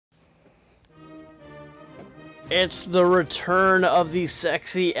It's the return of the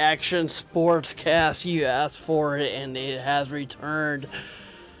sexy action sportscast. You asked for it, and it has returned.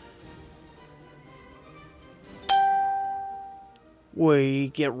 We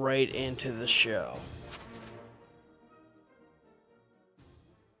get right into the show.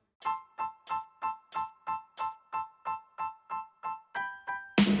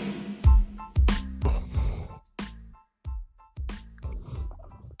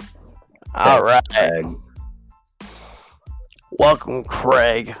 All right. Welcome,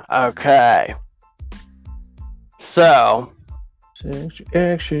 Craig. Okay. So.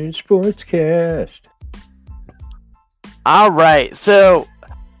 Action Sportscast. All right. So,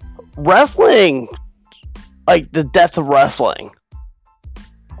 wrestling, like the death of wrestling.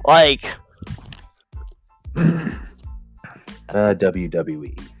 Like.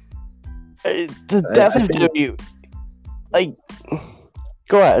 WWE. The death of WWE. Like.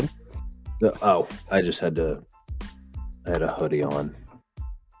 Go ahead. Oh, I had a hoodie on.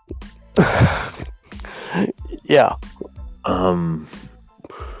 Yeah. I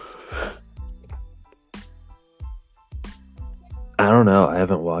don't know. I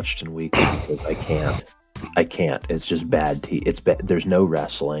haven't watched in weeks because I can't. It's just bad TV. It's bad. There's no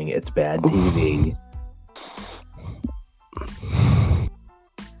wrestling. It's bad TV.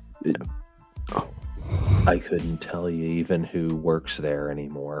 I couldn't tell you even who works there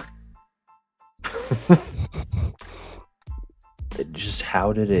anymore.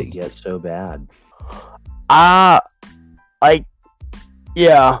 How did it get so bad? Yeah.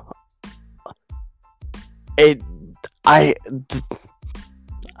 I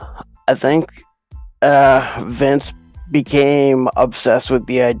think Vince became obsessed with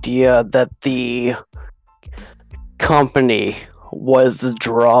the idea that the company was the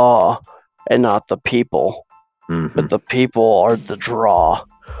draw and not the people. Mm-hmm. But the people are the draw.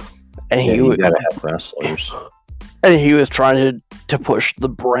 And you gotta have wrestlers. And he was trying to push the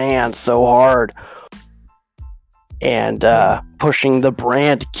brand so hard. And pushing the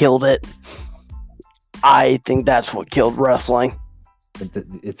brand killed it. I think that's what killed wrestling.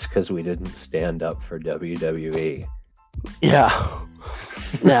 It's because we didn't stand up for WWE. Yeah.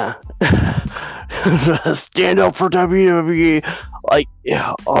 Yeah. Stand up for WWE. Like,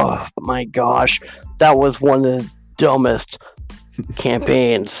 oh my gosh. That was one of the dumbest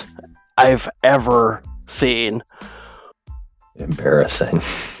campaigns I've ever seen. Embarrassing.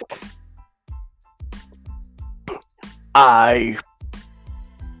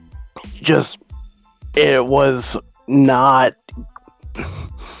 It was not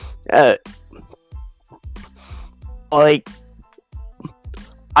like,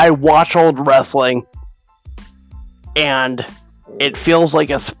 I watch old wrestling and it feels like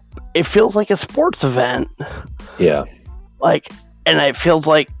a sports event. Yeah. Like, and it feels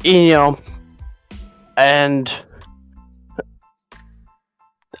like, and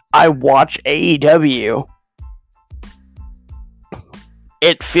I watch AEW.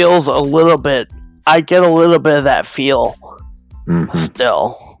 It feels I get a little bit of that feel. Mm-hmm.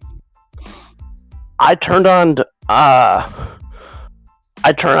 Still. I turned on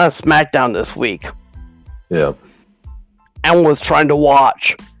SmackDown this week. Yeah. And was trying to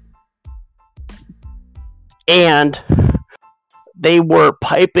watch. And they were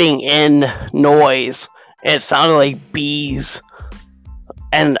piping in noise. And it sounded like bees.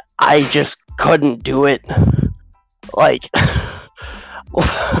 And I just couldn't do it. Like,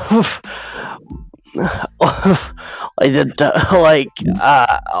 the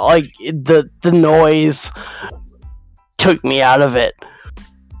noise took me out of it.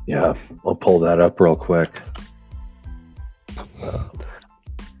 Yeah, I'll pull that up real quick.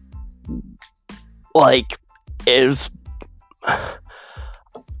 Like, is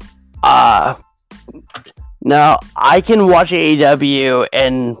now I can watch AEW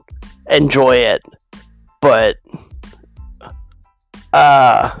and enjoy it, but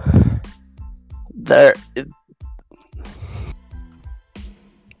there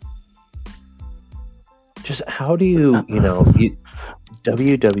just how do you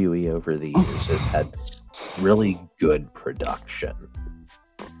WWE over the years has had really good production,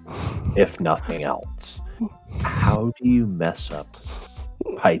 if nothing else. How do you mess up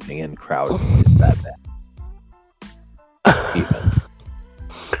piping in crowd noise that bad? Even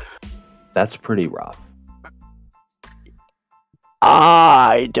that's pretty rough.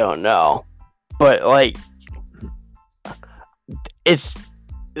 I don't know, but like, it's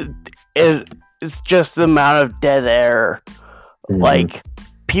just the amount of dead air. Mm-hmm. Like,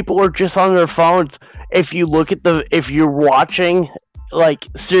 people are just on their phones. If you're watching, like,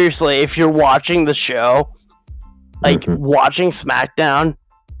 seriously, if you're watching the show, like, watching SmackDown,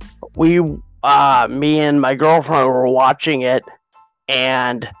 we me and my girlfriend were watching it,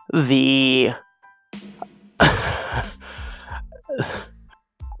 and the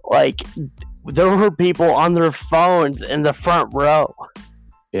like there were people on their phones in the front row.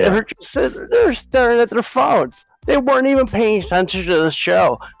 They were just they're staring at their phones. They weren't even paying attention to the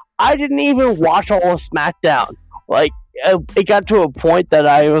show. I didn't even watch all of SmackDown. Like, it got to a point that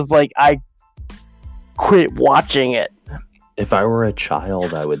I was like, I quit watching it. If I were a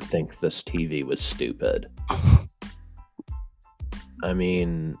child, I would think this TV was stupid. I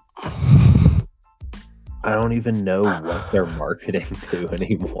mean, I don't even know what they're marketing to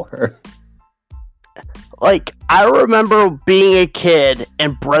anymore. Like, I remember being a kid,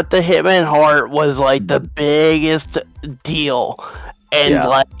 and Bret the Hitman Hart was like the biggest deal,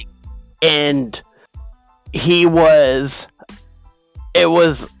 and and he was. It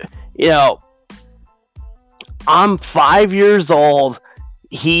was, I'm 5 years old.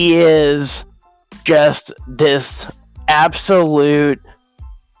 He is just this absolute,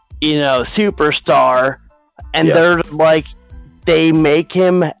 superstar, and they're like, they make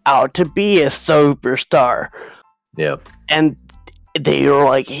him out to be a superstar. Yeah. And they were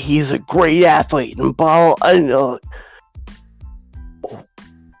like, he's a great athlete, and blah, I don't know.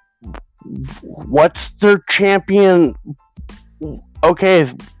 What's their champion?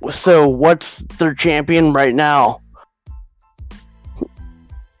 Okay, so what's their champion right now?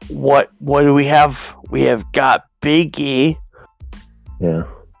 What do we have? We have got Big E. Yeah.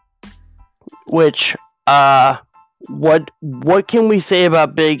 Which, what can we say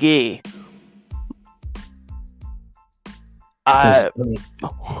about Big E?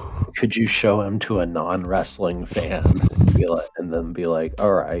 Could you show him to a non-wrestling fan and then be like,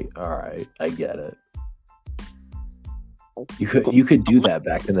 all right, I get it. You could do that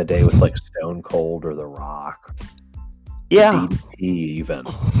back in the day with like Stone Cold or The Rock. Yeah. DDP even.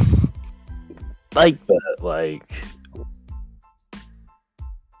 Like,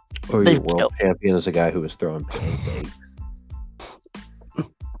 or your world champion is a guy who was throwing pancakes.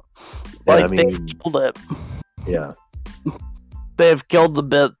 They've killed it. Yeah. They've killed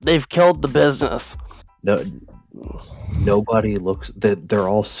the business. No, nobody looks. They're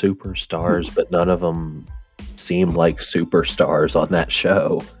all superstars, but none of them seem like superstars on that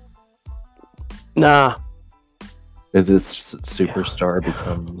show. Nah. This superstar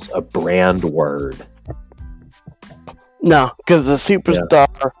becomes a brand word. No, because the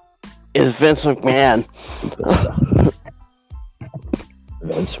superstar is Vince McMahon.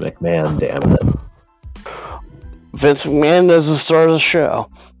 Vince McMahon, damn it. Vince McMahon is the star of the show.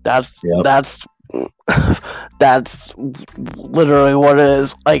 That's literally what it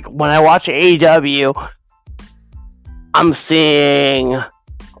is. Like, when I watch AEW, I'm seeing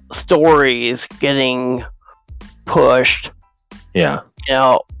stories getting pushed. Yeah.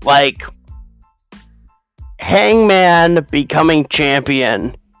 Like Hangman becoming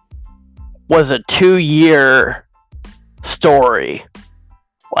champion was a 2-year story.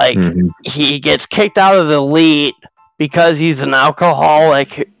 Like, he gets kicked out of the Elite because he's an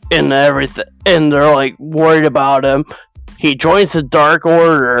alcoholic and everything, and they're like worried about him. He joins the Dark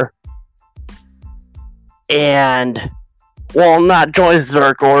Order, and not joins the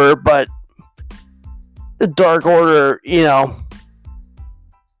Dark Order, but the Dark Order,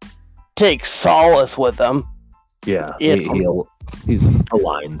 takes solace with them. Yeah, he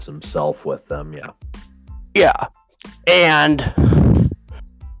aligns himself with them. Yeah. Yeah, and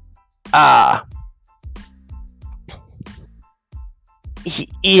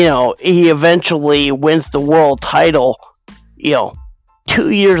he eventually wins the world title,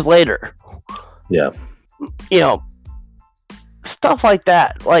 2 years later. Yeah. Stuff like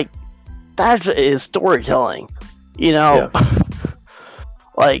that. Like, that is storytelling.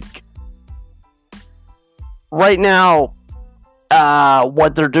 Like, right now,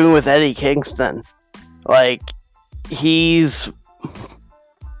 what they're doing with Eddie Kingston, like, he's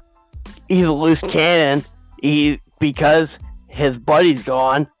a loose cannon. Because his buddy's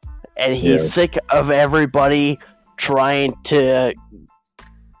gone, and he's sick of everybody trying to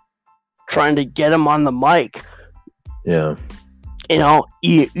get him on the mic. Yeah.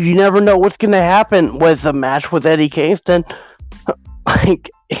 You never know what's going to happen with a match with Eddie Kingston. Like,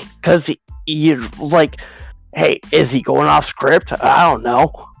 because you're like, hey, is he going off script? I don't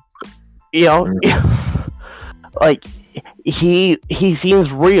know. Like, he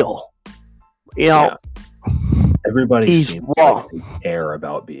seems real. Everybody seems like they care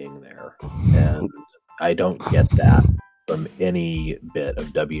about being there, and I don't get that from any bit of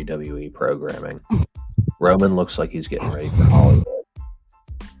WWE programming. Roman looks like he's getting ready for Hollywood.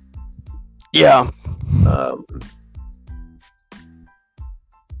 Yeah.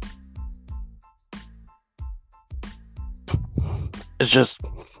 It's just,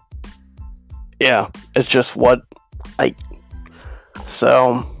 yeah, it's just what I.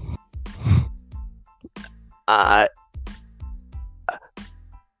 So, I.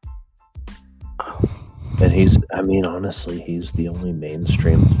 And honestly, he's the only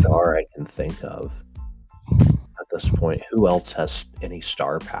mainstream star I can think of at this point. Who else has any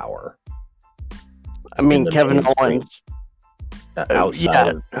star power? I mean, Kevin Owens.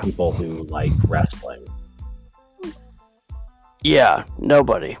 Outside of people who like wrestling. Yeah,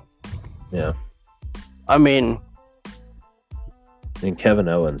 nobody. Yeah. I mean, Kevin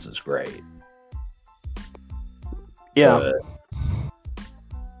Owens is great. Yeah.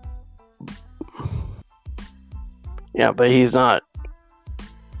 Yeah, but he's not.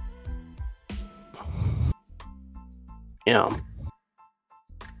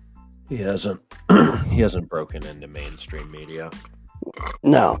 He hasn't broken into mainstream media.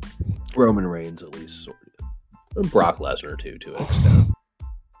 No. Roman Reigns, at least, sort of. Brock Lesnar too, to an extent.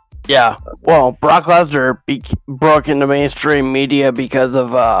 Yeah. Well, Brock Lesnar broke into mainstream media because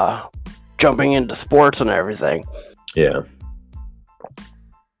of jumping into sports and everything. Yeah.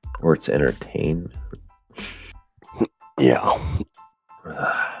 Or it's entertainment. Yeah.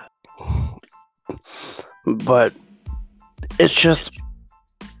 But it's just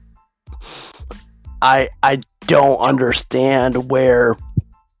I don't understand where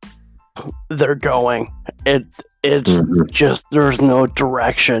they're going. It's just there's no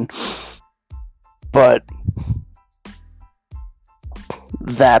direction. But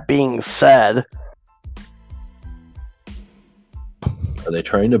that being said, are they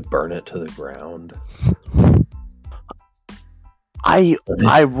trying to burn it to the ground? I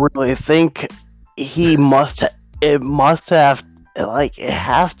really think it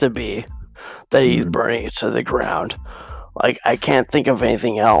has to be that he's burning it to the ground. Like, I can't think of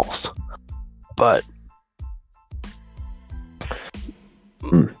anything else. But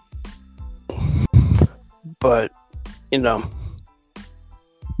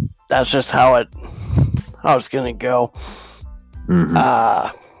that's just how it's gonna go.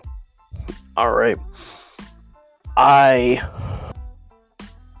 Alright. I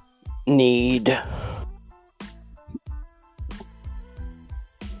need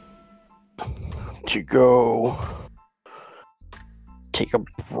to go take a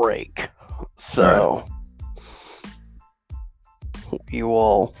break. So we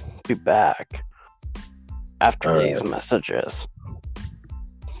will be back after these messages.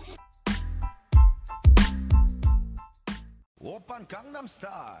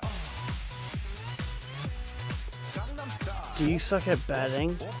 Do you suck at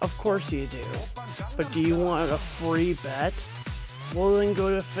betting? Of course you do. But do you want a free bet? Well, then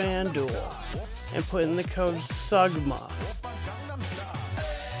go to FanDuel and put in the code SUGMA.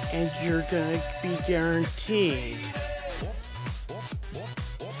 And you're gonna be guaranteed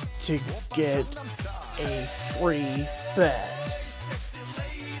to get a free bet.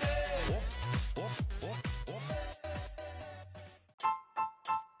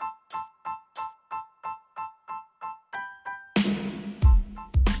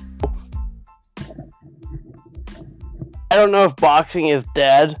 I don't know if boxing is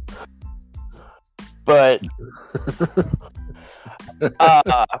dead, but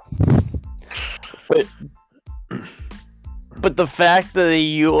but the fact that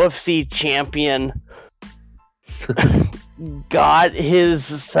a UFC champion got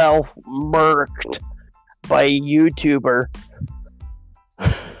himself murked by a YouTuber.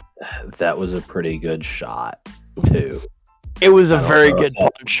 That was a pretty good shot, too. It was a very good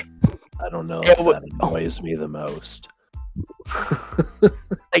punch. I don't know if that annoys me the most.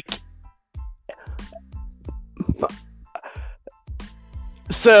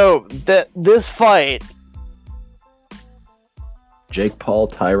 So this fight, Jake Paul,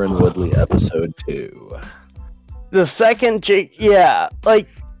 Tyron Woodley, episode 2. The second Jake,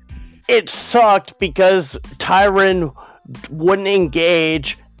 it sucked because Tyron wouldn't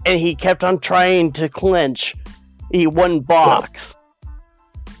engage and he kept on trying to clinch. He wouldn't box.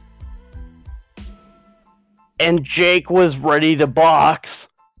 And Jake was ready to box.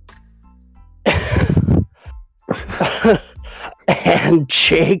 And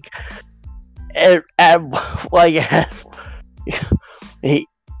Jake,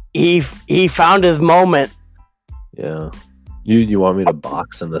 he found his moment. Yeah. You want me to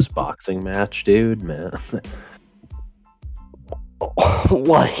box in this boxing match, dude? Man.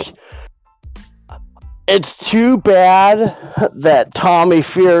 It's too bad that Tommy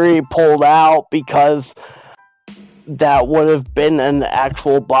Fury pulled out because that would have been an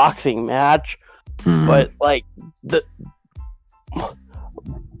actual boxing match. But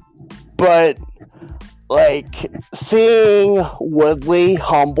like seeing Woodley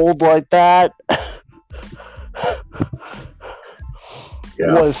humbled like that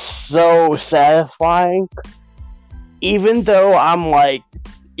was so satisfying. Even though I'm like,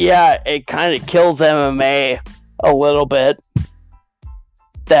 yeah, it kind of kills MMA a little bit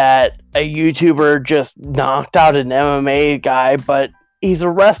that a YouTuber just knocked out an MMA guy, but he's a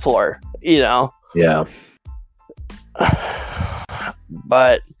wrestler, you know? Yeah.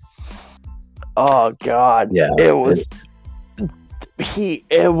 But, oh God. Yeah. It was,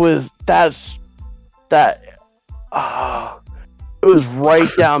 it was right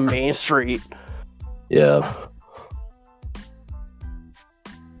down Main Street. Yeah.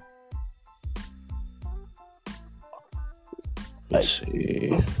 Let's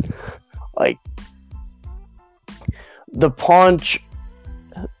see. Like, the punch,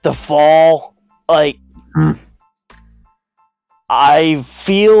 the fall, like, I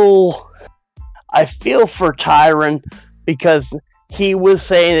feel for Tyron because he was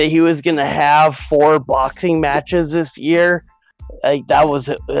saying that he was going to have 4 boxing matches this year. Like, that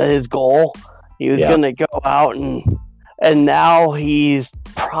was his goal. He was going to go out and now he's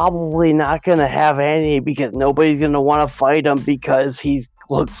probably not going to have any because nobody's going to want to fight him because he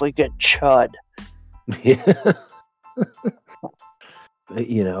looks like a chud. Yeah. But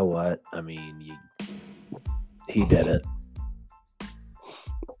you know what? I mean, he did it.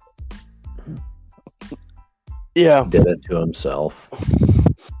 Yeah. Did it to himself.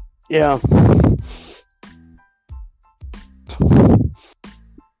 Yeah.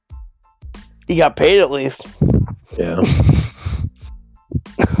 He got paid at least. Yeah.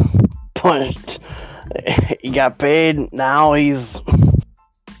 But he got paid. Now he's.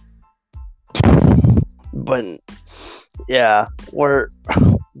 But yeah, we're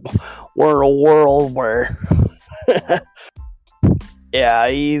in a world where. Yeah,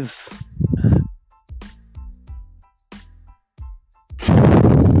 he's.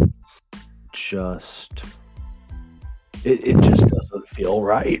 Just. It just doesn't feel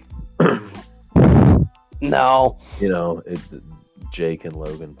right. No. You know, Jake and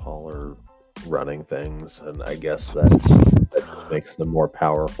Logan Paul are running things, and I guess that makes them more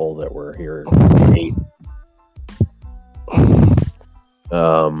powerful that we're here at 8.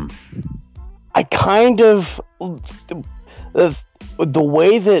 I kind of the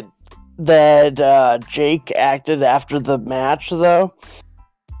way that Jake acted after the match, though.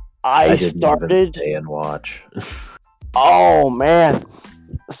 I started even stay and watch. Oh man!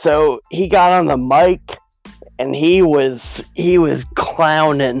 So he got on the mic and he was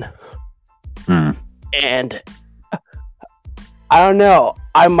clowning, and I don't know.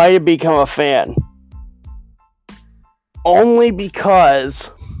 I might have become a fan only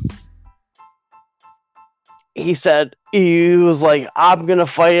because he was like, "I'm gonna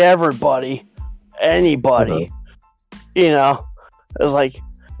fight everybody, anybody." You know, it was like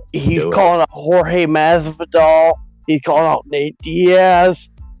he's calling out Jorge Masvidal. He's calling out Nate Diaz.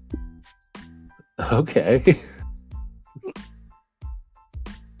 Okay.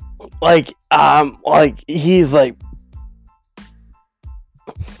 Like he's like,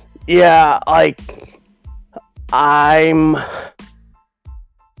 yeah, like I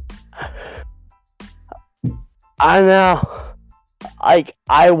know, like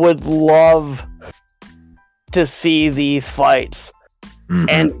I would love to see these fights,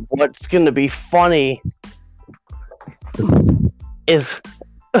 and what's gonna be funny is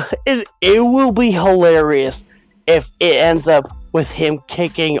it will be hilarious if it ends up with him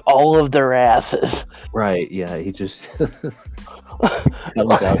kicking all of their asses. Right, yeah, he just comes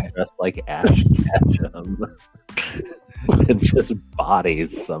out dressed like Ash Ketchum and just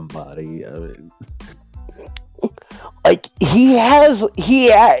bodies somebody. I mean, like he has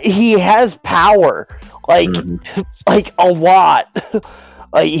power, like like a lot.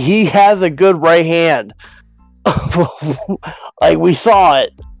 Like he has a good right hand. Like we saw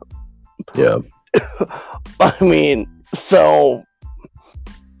it. Yeah. I mean, so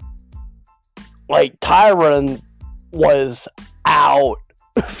like Tyron was out.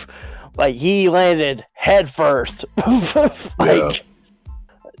 Like he landed head first. Like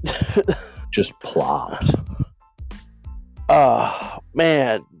just plopped.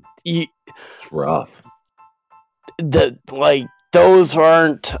 Man, it's rough. Those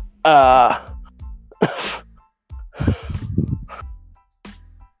aren't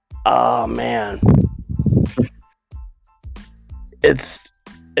oh man, it's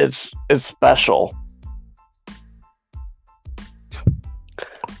special.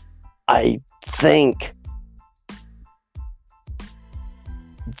 I think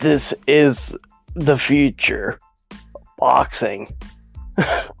this is the future of boxing.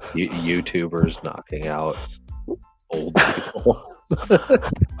 YouTubers knocking out old people.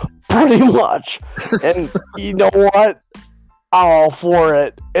 Pretty much. And you know what? I'm all for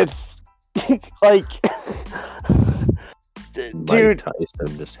it. It's like, dude. Mike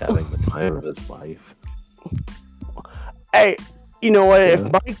Tyson just having the time of his life. Hey, you know what? Yeah.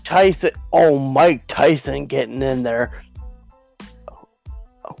 If Mike Tyson getting in there,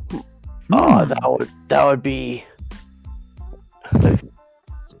 that would be.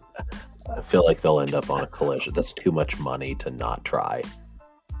 I feel like they'll end up on a collision. That's too much money to not try.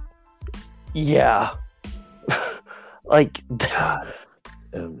 Yeah. Like, God,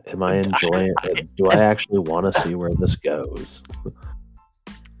 am I enjoying it? Do I actually want to see where this goes?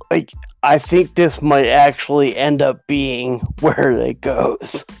 Like, I think this might actually end up being where it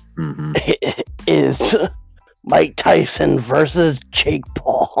goes. Mm-hmm. It is Mike Tyson versus Jake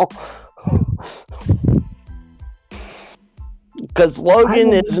Paul. Because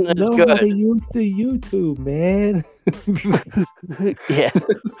Logan isn't as good. How to use the YouTube, man. Yeah.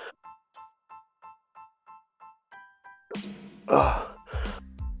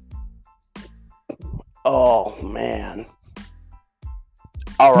 Oh man.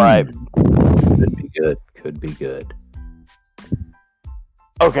 All right. Could be good. Could be good.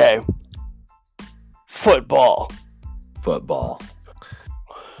 Okay. Football.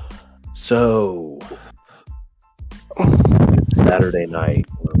 So Saturday night,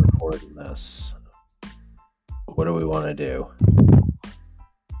 we're recording this. What do we want to do?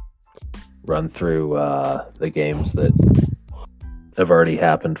 Run through the games that have already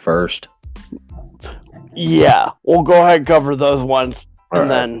happened first? Yeah, we'll go ahead and cover those ones. All and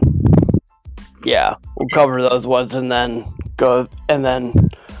right. then, yeah, we'll cover those ones and then go and then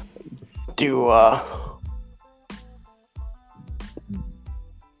do,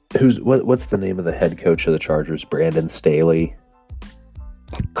 What's the name of the head coach of the Chargers? Brandon Staley.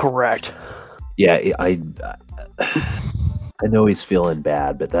 correct. Yeah, I know he's feeling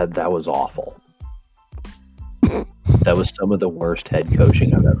bad, but that was awful. That was some of the worst head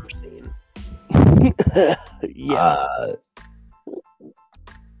coaching I've ever seen. Yeah.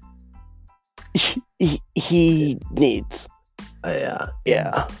 He needs.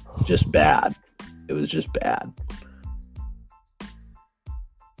 Yeah. Just bad. It was just bad.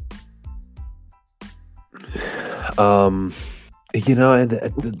 You know,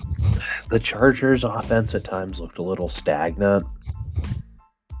 the Chargers' offense at times looked a little stagnant,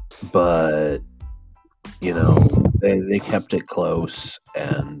 but you know, they kept it close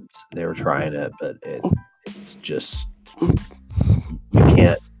and they were trying it, but it's just, you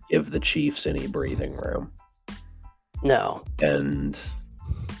can't give the Chiefs any breathing room. No. And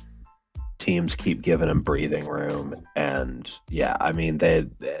teams keep giving them breathing room, and yeah, I mean they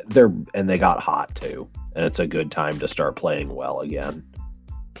got hot too, and it's a good time to start playing well again.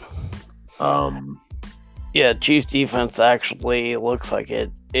 Yeah, Chiefs defense actually looks like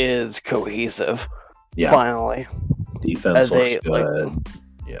it is cohesive. Yeah, finally. Defense looks good.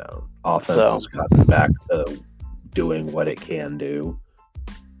 Yeah, offense has gotten back to doing what it can do.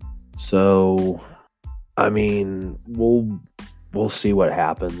 So, I mean, we'll see what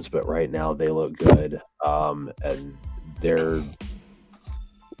happens, but right now they look good. And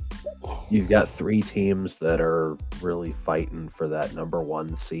you've got three teams that are really fighting for that number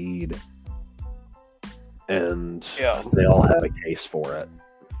one seed, and they all have a case for it.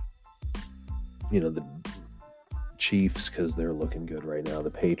 You know, the Chiefs because they're looking good right now. The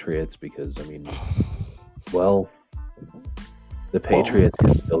Patriots because, I mean, well, the Patriots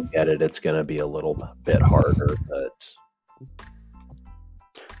can still get it. It's going to be a little bit harder, but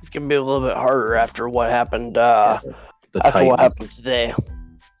it's going to be a little bit harder after what happened. What happened today.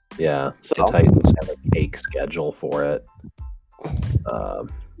 Yeah, so the Titans have a cake schedule for it.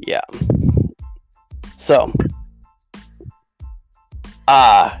 Yeah. So,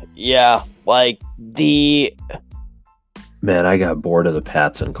 yeah, like Man, I got bored of the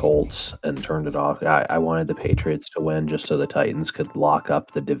Pats and Colts and turned it off. I wanted the Patriots to win just so the Titans could lock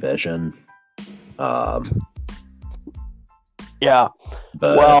up the division. Yeah.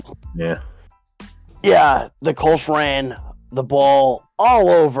 But, well, yeah. Yeah, the Colts ran the ball all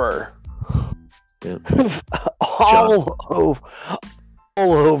over. Yeah. all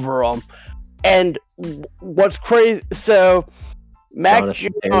over them. And what's crazy, so Mac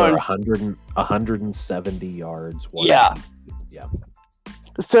Jonathan Jones, Taylor, 170 yards. Yeah. Yeah.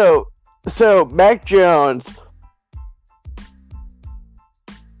 So Mac Jones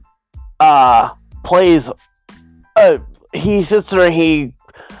plays, he sits there and he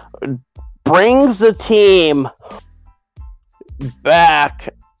brings the team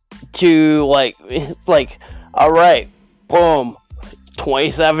back to, like, it's like, all right, boom,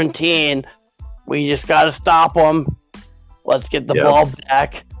 2017. We just got to stop them. Let's get the ball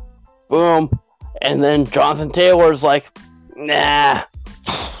back. Boom. And then Jonathan Taylor's like, nah,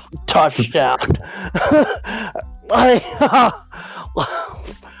 touchdown.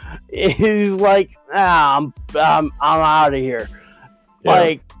 He's like, I'm out of here. Yeah.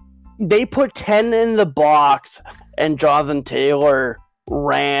 Like, they put 10 in the box, and Jonathan Taylor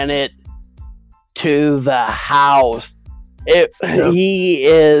ran it to the house. He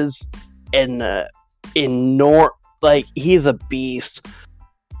is like, he's a beast.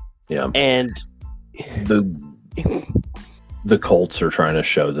 Yeah. And the Colts are trying to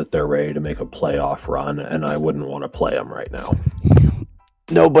show that they're ready to make a playoff run, and I wouldn't want to play them right now.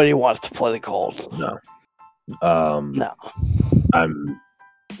 Nobody wants to play the Colts. No. No.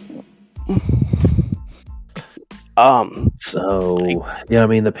 So, yeah, I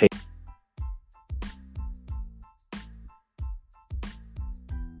mean, the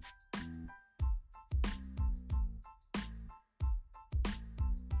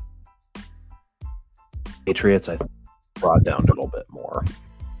Patriots, I think, brought down a little bit more.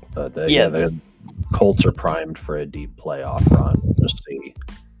 The Colts are primed for a deep playoff run. We'll just see,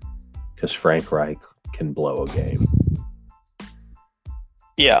 because Frank Reich can blow a game.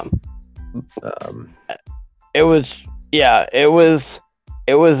 Yeah. It was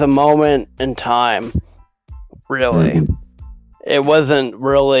a moment in time. Really, It wasn't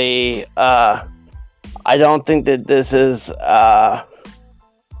really. I don't think that this is.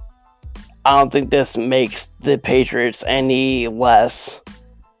 I don't think this makes the Patriots any less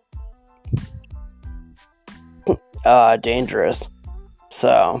dangerous.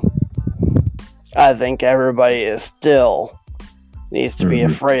 So, I think everybody is still needs to be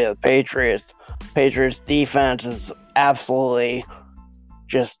afraid of the Patriots. Patriots defense is absolutely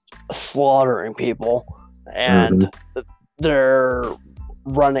just slaughtering people, and they're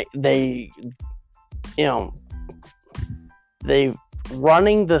running. They've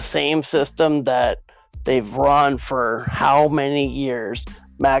running the same system that they've run for how many years.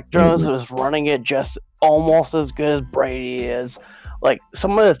 Mac Jones is running it just almost as good as Brady is. Like,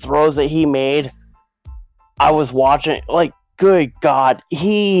 some of the throws that he made, I was watching, like, good God,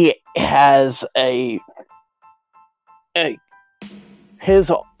 he has he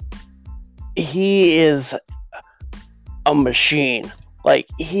is a machine. Like,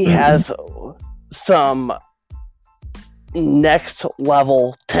 he has some next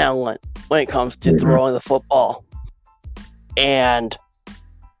level talent when it comes to throwing the football, and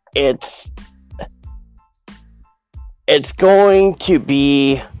it's going to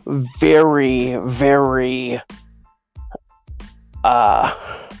be very, very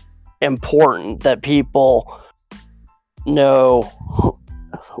important that people know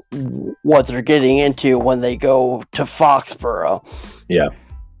what they're getting into when they go to Foxborough. Yeah,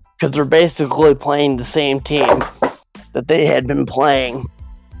 because they're basically playing the same team that they had been playing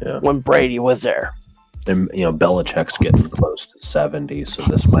when Brady was there. And, Belichick's getting close to 70, so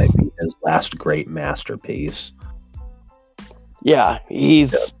this might be his last great masterpiece. Yeah,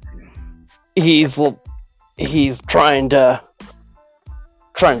 he's trying to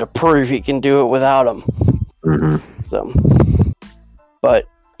prove he can do it without him. So, but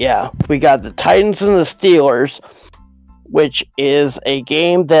yeah, we got the Titans and the Steelers, which is a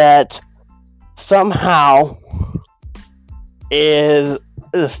game that somehow is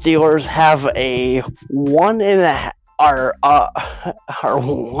the Steelers have a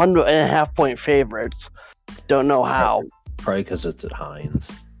 1.5 point favorites. Don't know how. Probably because it's at Heinz.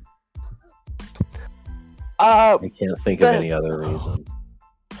 I can't think of any other reason.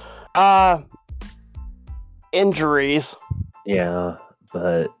 Injuries. Yeah,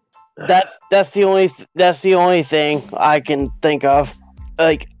 but that's the only thing I can think of.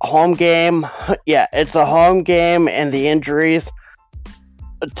 Like, home game, yeah, it's a home game, and the injuries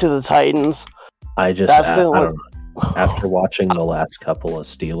to the Titans. I don't know. After watching the last couple of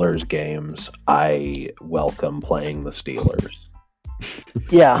Steelers games, I welcome playing the Steelers.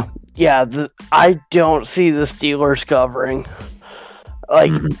 Yeah, I don't see the Steelers covering.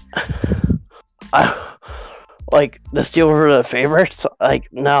 Like, like, the Steelers are the favorites. Like,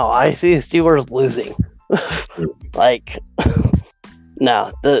 no, I see the Steelers losing. Like,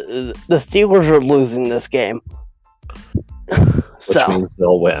 no, the Steelers are losing this game. Which means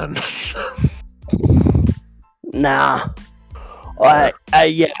they'll win. Nah. I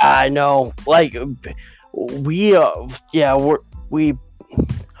know. Like, we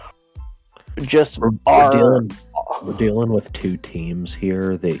We're dealing with two teams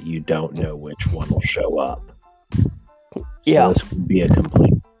here that you don't know which one will show up. Yeah. So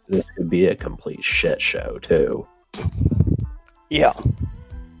this could be a complete shit show too. Yeah.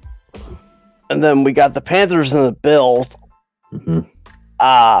 And then we got the Panthers and the Bills. Mm-hmm.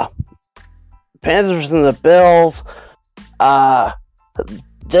 Panthers and the Bills.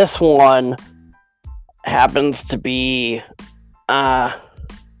 This one happens to be. Let's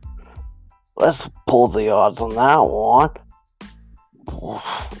pull the odds on that one.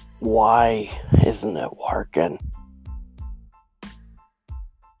 Why isn't it working?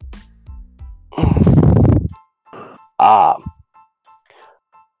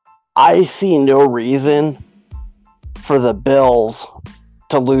 I see no reason for the Bills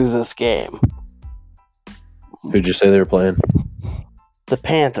to lose this game. Who'd you say they were playing? The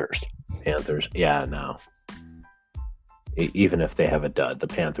Panthers. Panthers. Yeah, no. Even if they have a dud, the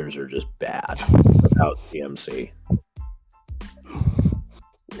Panthers are just bad without CMC.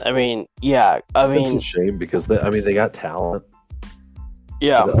 I mean, yeah. It's a shame because they got talent.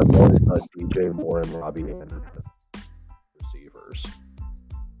 Yeah. I've always thought DJ Moore and Robbie Anderson receivers.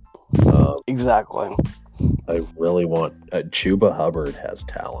 Exactly. I really want. Chuba Hubbard has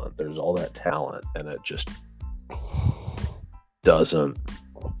talent. There's all that talent, and it just doesn't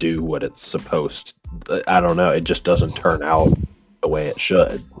do what it's supposed. I don't know. It just doesn't turn out the way it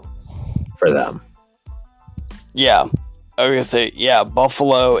should for them. Yeah. I was going to say, yeah,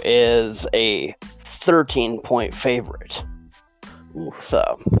 Buffalo is a 13-point favorite. Oof.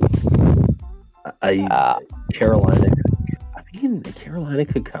 So. Carolina. I mean, Carolina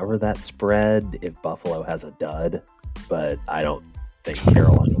could cover that spread if Buffalo has a dud, but I don't think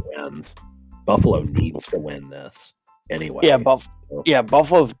Carolina wins. Buffalo needs to win this anyway. Yeah,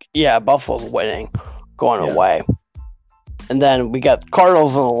 Buffalo's winning, going away. And then we got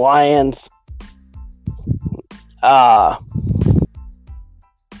Cardinals and the Lions.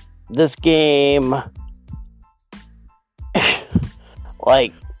 This game,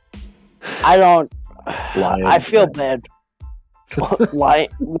 like, I feel bad.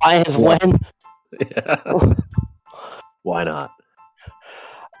 Lions win. Yeah. Why not?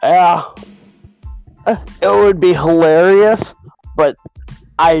 Yeah. It would be hilarious, but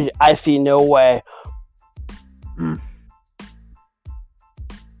I see no way.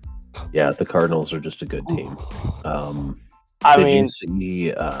 Yeah, the Cardinals are just a good team. You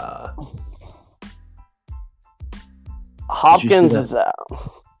see Hopkins is out.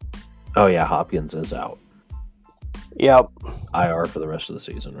 Oh yeah, Hopkins is out. Yep. IR for the rest of the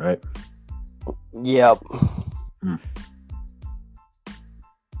season, right? Yep.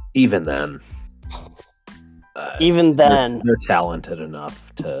 Even then, they're talented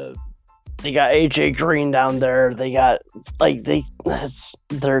enough to. They got AJ Green down there. They got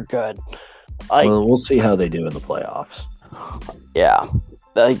they're good. Well, we'll see how they do in the playoffs. Yeah,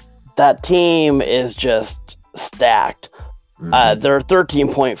 that team is just stacked. They're a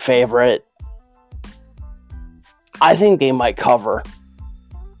 13-point favorite. I think they might cover.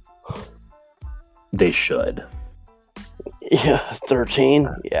 They should. Yeah, 13.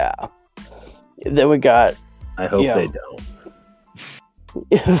 Yeah. Then we got. I hope they don't.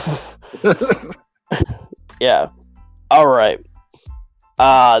 Yeah. All right.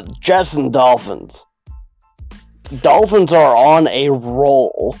 Jets and Dolphins. Dolphins are on a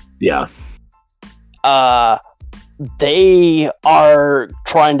roll. Yeah. They are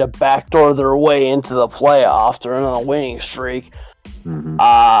trying to backdoor their way into the playoffs. They're on a winning streak. Mm-hmm.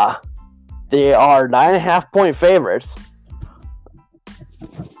 They are 9.5-point favorites.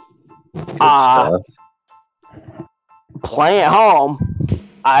 Playing at home,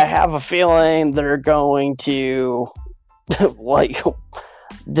 I have a feeling they're going to like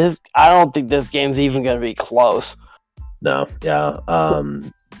this. I don't think this game's even going to be close. No, yeah.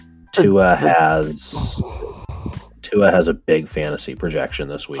 Tua has a big fantasy projection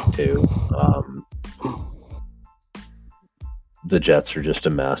this week too. The Jets are just a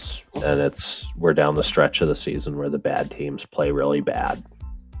mess, and we're down the stretch of the season where the bad teams play really bad.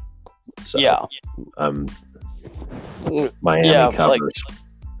 So, yeah. Miami covers.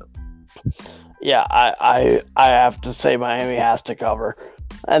 I have to say Miami has to cover.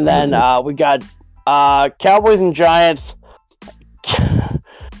 And then we got Cowboys and Giants.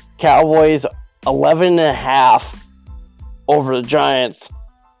 Cowboys 11.5 over the Giants.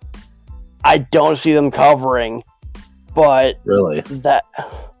 I don't see them covering, but really,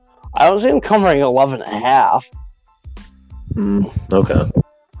 I don't see them covering 11.5. Okay.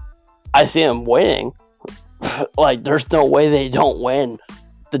 I see them winning. Like, there's no way they don't win.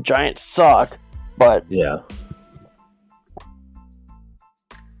 The Giants suck, but yeah.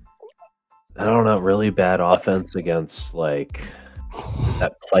 I don't know. Really bad offense against like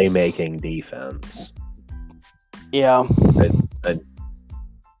that playmaking defense. Yeah.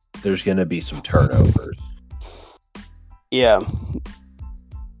 There's going to be some turnovers. Yeah.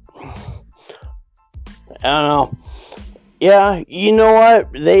 I don't know. Yeah, you know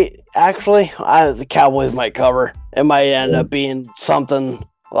what? They actually, the Cowboys might cover. It might end up being something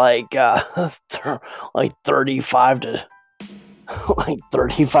like like 35 to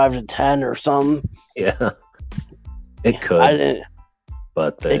 10 or something. Yeah, it could. I didn't.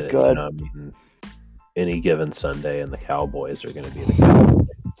 But It could. I mean, any given Sunday, and the Cowboys are going to be the Cowboys.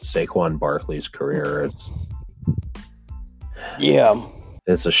 Saquon Barkley's career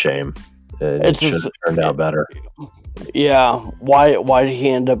it's a shame. It should have turned out better. Yeah, why did he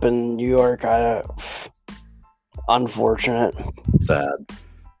end up in New York? Unfortunate. Sad.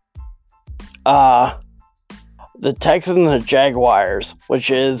 The Texans and the Jaguars,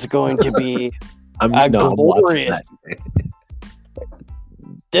 which is going to be glorious.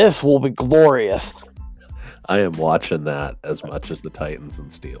 This will be glorious. I am watching that as much as the Titans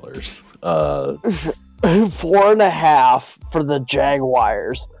and Steelers. 4.5 for the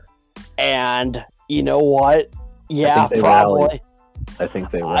Jaguars, and you know what? Yeah, probably. I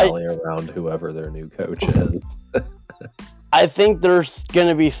think they rally around whoever their new coach is. I think they're going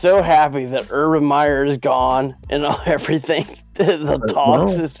to be so happy that Urban Meyer is gone and everything. The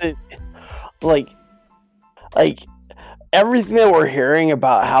talks is like everything that we're hearing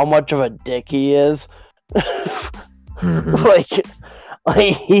about how much of a dick he is. like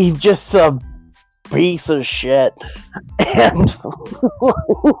he's just a piece of shit, and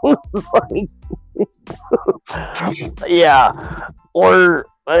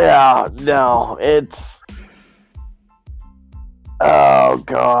no, it's oh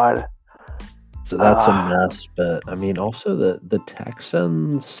god. So that's a mess, but I mean, also the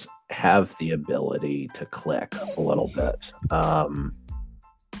Texans have the ability to click a little bit.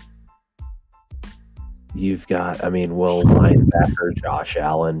 You've got, I mean, will linebacker Josh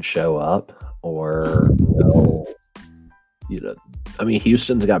Allen show up, or will, I mean,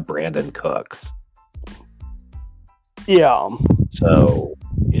 Houston's got Brandon Cooks. Yeah. So,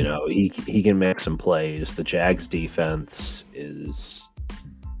 he can make some plays. The Jags defense is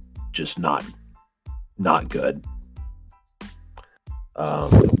just not good.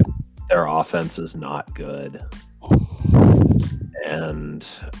 Their offense is not good. And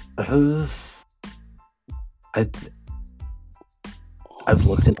I've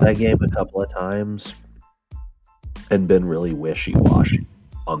looked at that game a couple of times and been really wishy-washy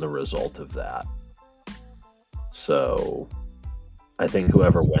on the result of that. So I think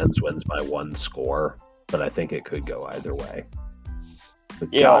whoever wins by one score, but I think it could go either way.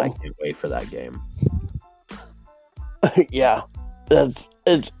 But I can't wait for that game. Yeah,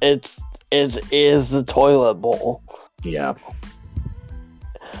 it is the toilet bowl. Yeah.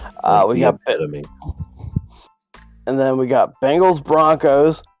 We got and then we got Bengals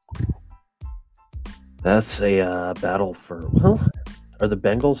Broncos. That's a battle for. Well, are the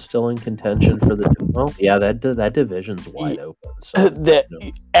Bengals still in contention for the? Well, yeah, that division's wide open. So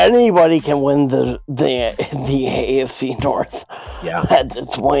anybody can win the AFC North. Yeah. At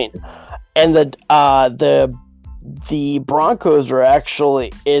this point, and the Broncos are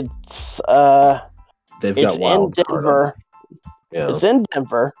actually they've got wild in Denver. Yeah. It's in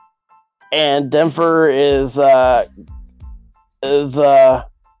Denver, and Denver is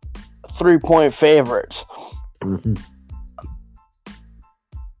 3-point favorites. Mm-hmm.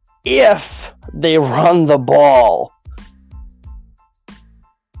 If they run the ball.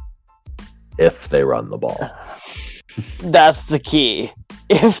 If they run the ball. That's the key.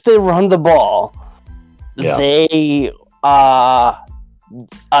 If they run the ball, they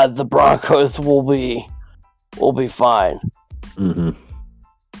the Broncos will be fine. Mm-hmm.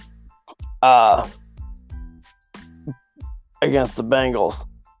 Against the Bengals,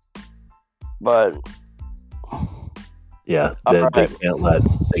 but yeah, they can't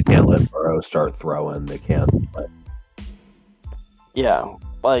let Burrow start throwing. They can't let can't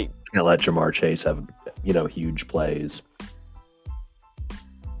let Jamar Chase have huge plays.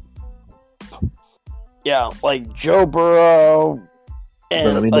 Yeah, like Joe Burrow,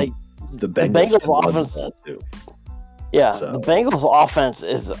 and the Bengals offense too. Yeah, so. The Bengals offense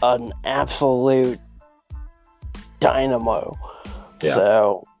is an absolute dynamo. Yeah.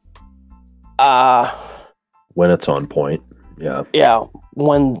 So, when it's on point, yeah. Yeah,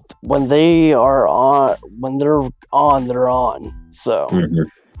 when they are on, when they're on. So. Mm-hmm.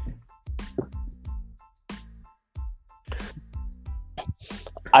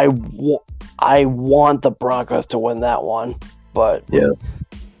 I want the Broncos to win that one, but yeah.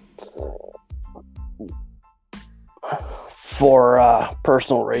 For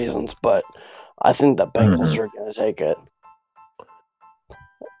personal reasons, but I think the Bengals are going to take it.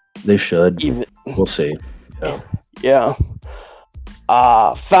 They should. We'll see. Yeah.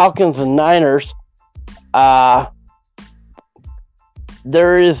 Falcons and Niners.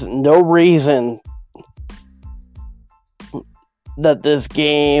 There is no reason that this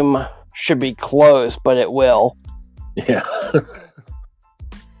game should be close, but it will. Yeah.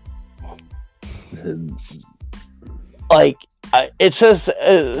 Like, it says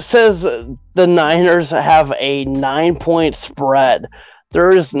the Niners have a 9-point spread.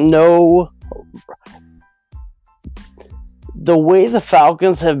 There is no... The way the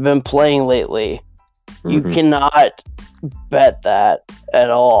Falcons have been playing lately, you cannot bet that at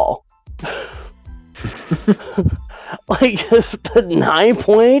all. Like, the 9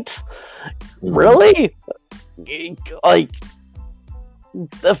 points? Really? Like,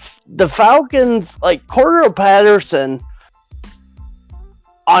 the Falcons, like, Cordero Patterson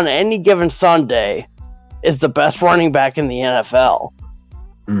on any given Sunday is the best running back in the NFL.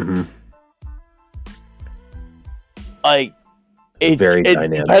 Like, it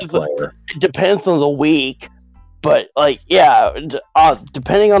dynamic player. It depends on the week, but, like, yeah,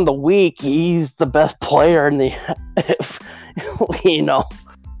 depending on the week, he's the best player in the, you know,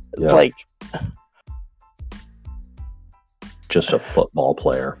 it's like just a football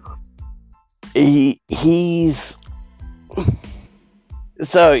player. He's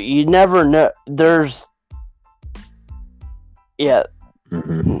so you never know. There's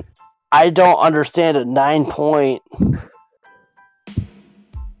I don't understand a 9-point.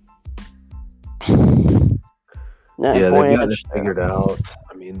 Yeah, they've got it figured out.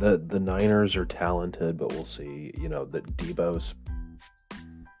 I mean, the Niners are talented, but we'll see. You know, that Debo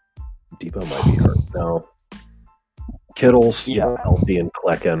might be hurt now. Kittle's healthy and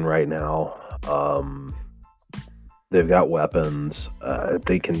clicking right now. They've got weapons. I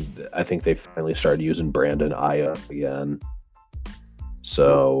think they finally started using Brandon Ayuk again.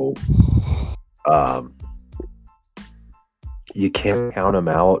 So, you can't count them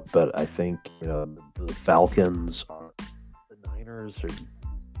out, but I think, you know, the Falcons, the Niners have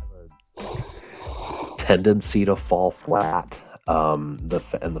a tendency to fall flat.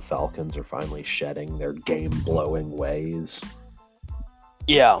 The Falcons are finally shedding their game-blowing ways.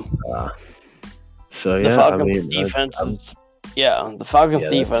 Yeah. So yeah, the Falcons defense. The Falcons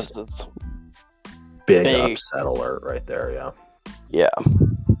defense is big upset alert right there. Yeah. Yeah.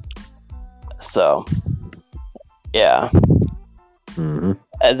 So. Yeah. Mm-hmm.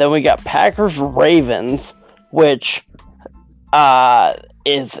 And then we got Packers Ravens, which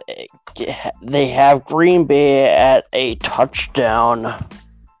is they have Green Bay at a touchdown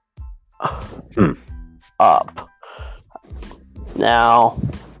up. Now,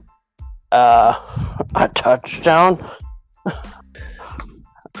 a touchdown,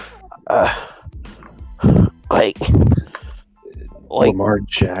 like Lamar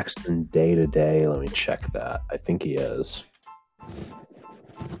Jackson day to day. Let me check that. I think he is.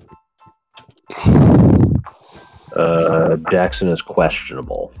 Jackson is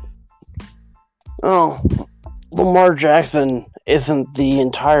questionable. Oh, Lamar Jackson isn't the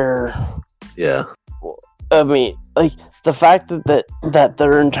entire. Yeah. I mean, like, the fact that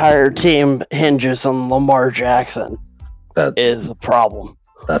their entire team hinges on Lamar Jackson is a problem.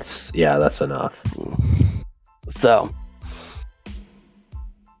 That's enough. So.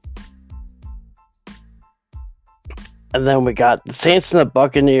 And then we got the Saints and the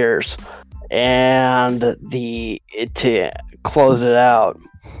Buccaneers, and to close it out,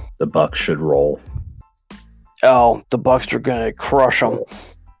 the Bucs should roll. Oh, the Bucs are gonna crush them.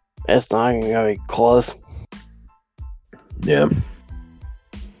 It's not even gonna be close. Yeah.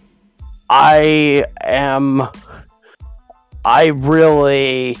 I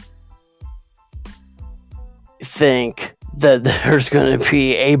really think that there's going to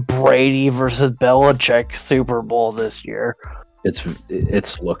be a Brady versus Belichick Super Bowl this year.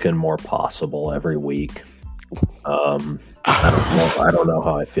 It's looking more possible every week. I don't know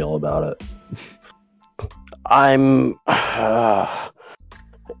how I feel about it. I've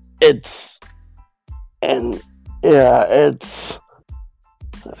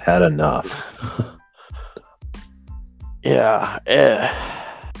had enough. Yeah.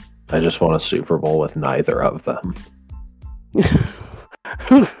 I just want a Super Bowl with neither of them.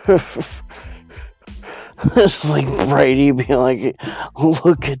 It's like Brady being like,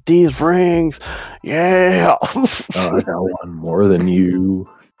 look at these rings. Yeah. I got one more than you.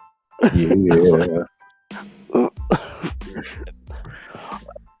 Yeah.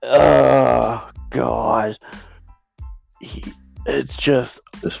 Oh, God. It's just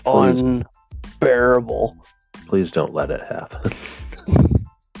unbearable. Please don't let it happen.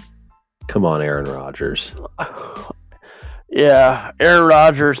 Come on, Aaron Rodgers. Yeah, Aaron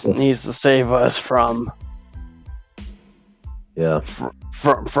Rodgers needs to save us from Yeah.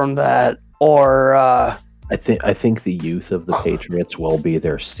 From that, or I think the youth of the Patriots will be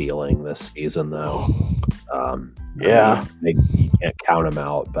their ceiling this season, though. Yeah. You can't count them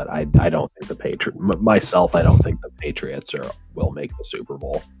out, but I don't think the Patriots. Myself, I don't think the Patriots will make the Super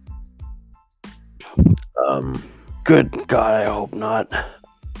Bowl. Good God, I hope not.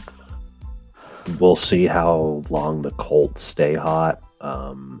 We'll see how long the Colts stay hot.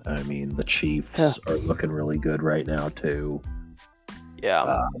 I mean, the Chiefs are looking really good right now too.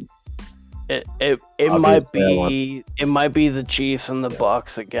 Yeah. It might be the Chiefs and the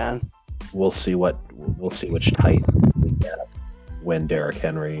Bucks again. We'll see which Titans we get when Derrick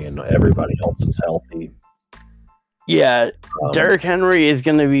Henry and everybody else is healthy. Yeah, Derrick Henry is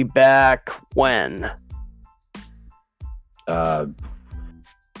going to be back when?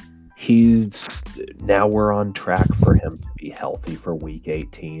 We're on track for him to be healthy for Week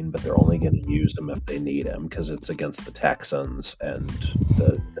 18, but they're only going to use him if they need him because it's against the Texans, and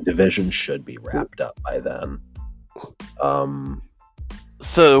the division should be wrapped up by then.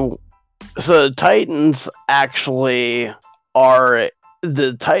 So the Titans actually are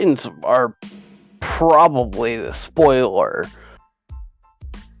probably the spoiler.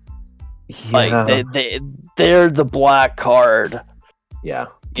 Yeah. Like they're the black card. Yeah.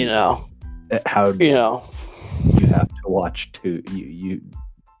 You know. You have to watch you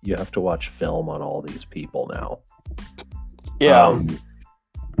have to watch film on all these people now. Yeah.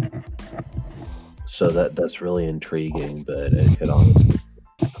 So that's really intriguing, but it could honestly.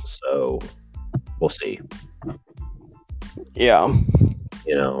 So we'll see. Yeah.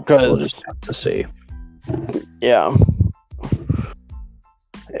 We'll just have to see. Yeah.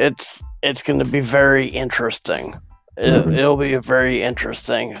 It's going to be very interesting. It'll be very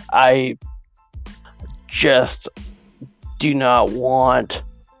interesting. I just do not want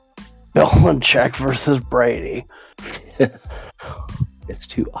Belichick versus Brady. It's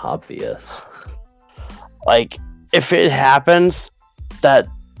too obvious. Like, if it happens, that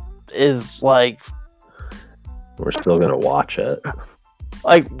is like... We're still going to watch it.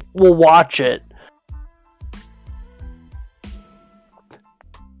 Like, we'll watch it.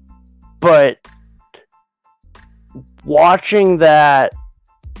 But watching that,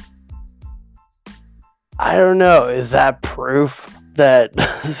 I don't know, is that proof that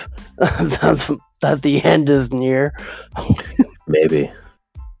that the end is near? Maybe.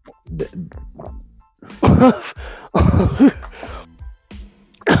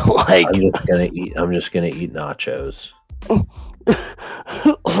 Like, I'm just gonna eat nachos.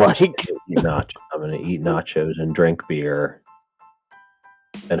 Like, I'm gonna eat nachos and drink beer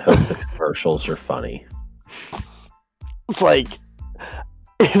and hope the commercials are funny. It's like,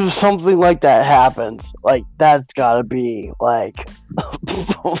 if something like that happens, like, that's gotta be like,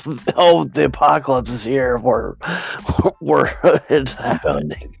 oh, the apocalypse is here. It's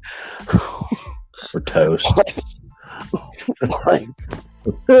happening. We're toast. Like,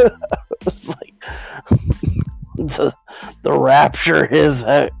 it's like the rapture is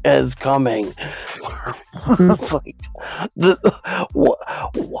coming. It's like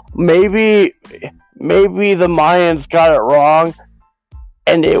maybe the Mayans got it wrong,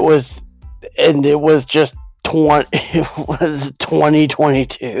 and it was just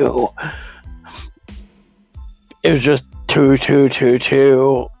 2022. It was just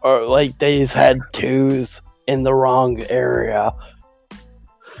 2, or like they just had twos in the wrong area.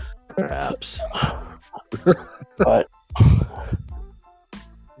 Perhaps. But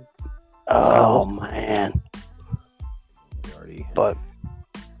oh man. But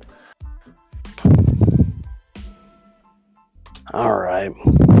all right.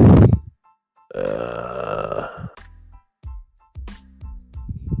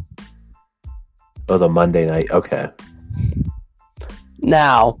 The Monday night. Okay.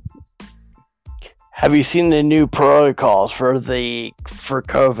 Now, have you seen the new protocols for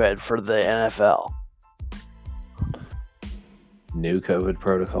COVID for the NFL? New COVID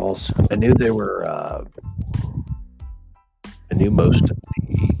protocols. I knew they were. I knew most of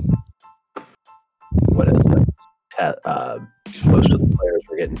the. What is it? Most of the players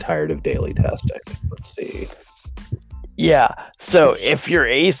were getting tired of daily testing. Let's see. Yeah. So if you're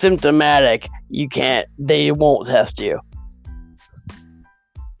asymptomatic, they won't test you.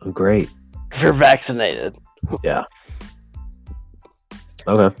 Oh, great. If you're vaccinated. Yeah.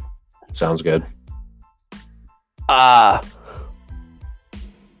 Okay. Sounds good.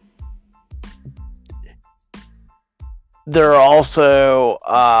 They're also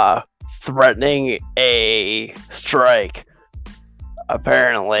threatening a strike,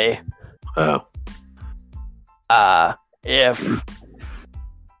 apparently. Oh.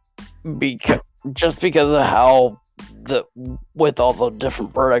 Just because of how the with all the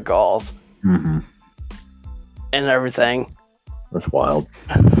different protocols Mm-hmm. and everything. That's wild.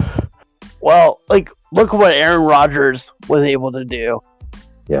 Well, like, look what Aaron Rodgers was able to do.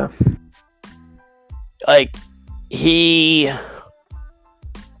 Yeah. Like, he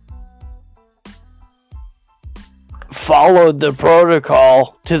followed the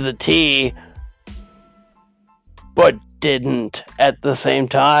protocol to the T, but didn't at the same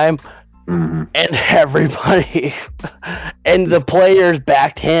time. Mm-hmm. And everybody and the players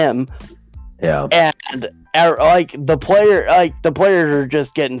backed him. Yeah. And the players are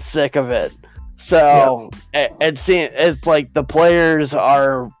just getting sick of it. So it seems it's like the players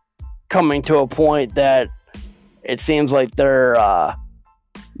are coming to a point that it seems like they're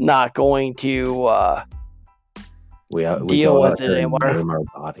not going to we deal go with out it there anymore. and name our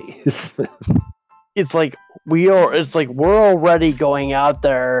bodies. It's like we're already going out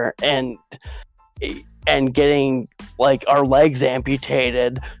there and getting like our legs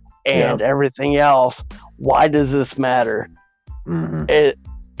amputated and everything else. Why does this matter? Mm-hmm. It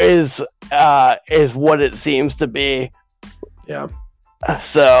is what it seems to be. Yeah.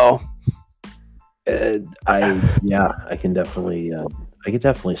 So I can definitely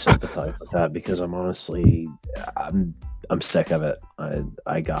sympathize with that, because I'm honestly I'm sick of it.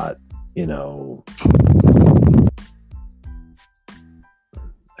 I got,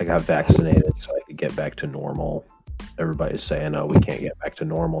 I got vaccinated so I could get back to normal. Everybody's saying, "Oh, we can't get back to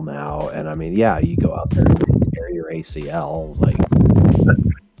normal now." And I mean, yeah, you go out there and tear your ACL, like,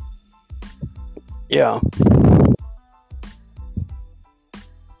 yeah,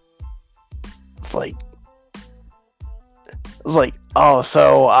 it's like, oh,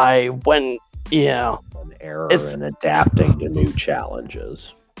 so I went, an error and adapting to new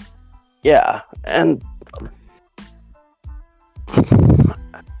challenges. Yeah, and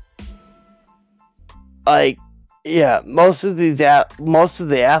like, yeah, most of the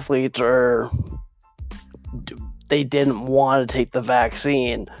athletes they didn't want to take the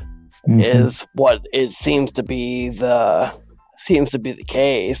vaccine. Mm-hmm. Is what it seems to be the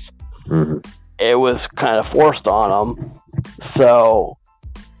case. Mm-hmm. It was kind of forced on them. So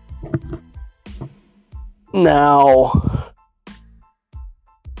now,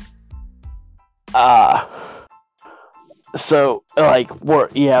 so like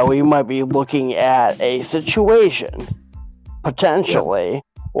we might be looking at a situation potentially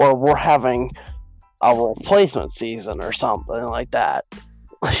where we're having a replacement season or something like that.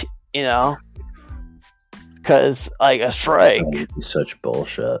 Because like a strike, that would be such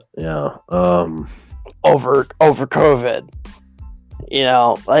bullshit. Yeah. Over COVID.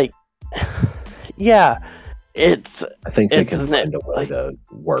 It's. I think they can find a way to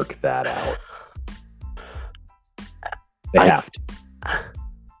work that out. They have to.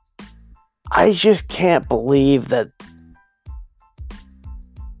 I just can't believe that.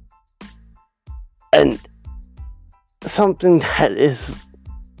 And something that is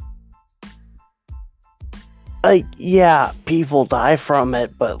like, yeah, people die from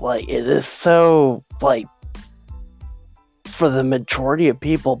it, but like it is so, like, for the majority of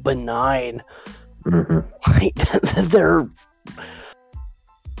people, benign. Mm-hmm. Like, they're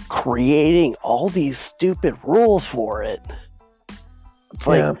creating all these stupid rules for it. It's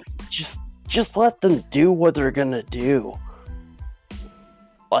like, just let them do what they're gonna do.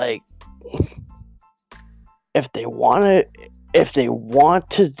 Like, if they want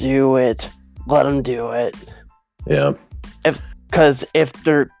to do it, let them do it. Yeah. Because if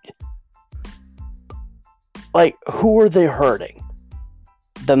they're like, who are they hurting?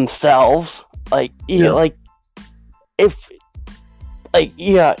 Themselves? Like, like, if, like,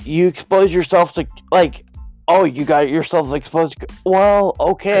 you expose yourself to, like, oh, you got yourself exposed to, well,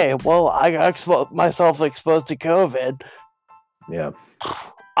 okay, well, I got myself exposed to COVID. Yeah.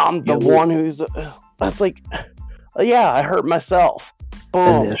 I'm the one who's, that's like, yeah, I hurt myself.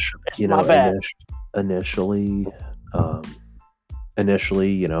 Boom. My bad. Initially,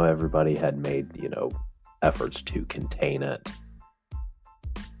 everybody had made, efforts to contain it.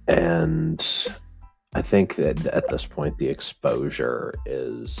 And I think that at this point, the exposure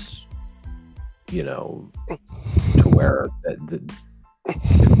is, to where,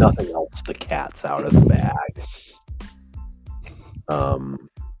 if nothing else, the cat's out of the bag.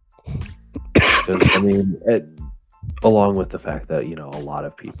 Because, I mean, along with the fact that, a lot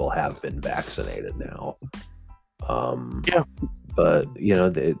of people have been vaccinated now. Yeah. But,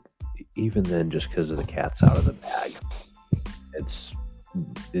 even then, just because of the cat's out of the bag,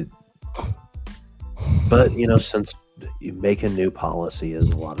 but, since you make a new policy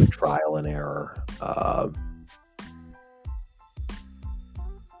is a lot of trial and error,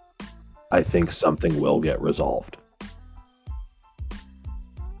 I think something will get resolved.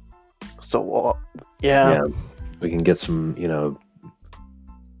 So, yeah. We can get some,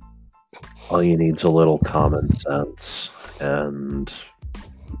 all you need is a little common sense. And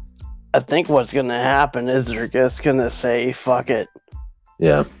I think what's going to happen is they're just going to say, fuck it.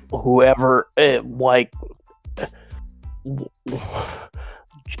 yeah. Whoever,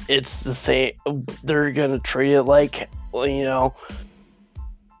 it's the same. They're going to treat it like,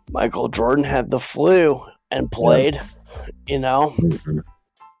 Michael Jordan had the flu and played, Mm-hmm.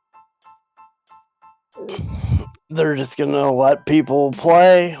 They're just going to let people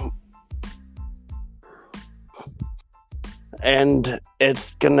play. And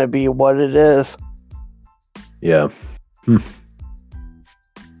it's going to be what it is. Yeah.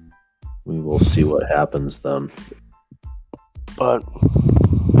 We will see what happens then. But,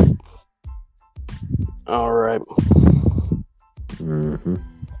 all right. Mm-hmm.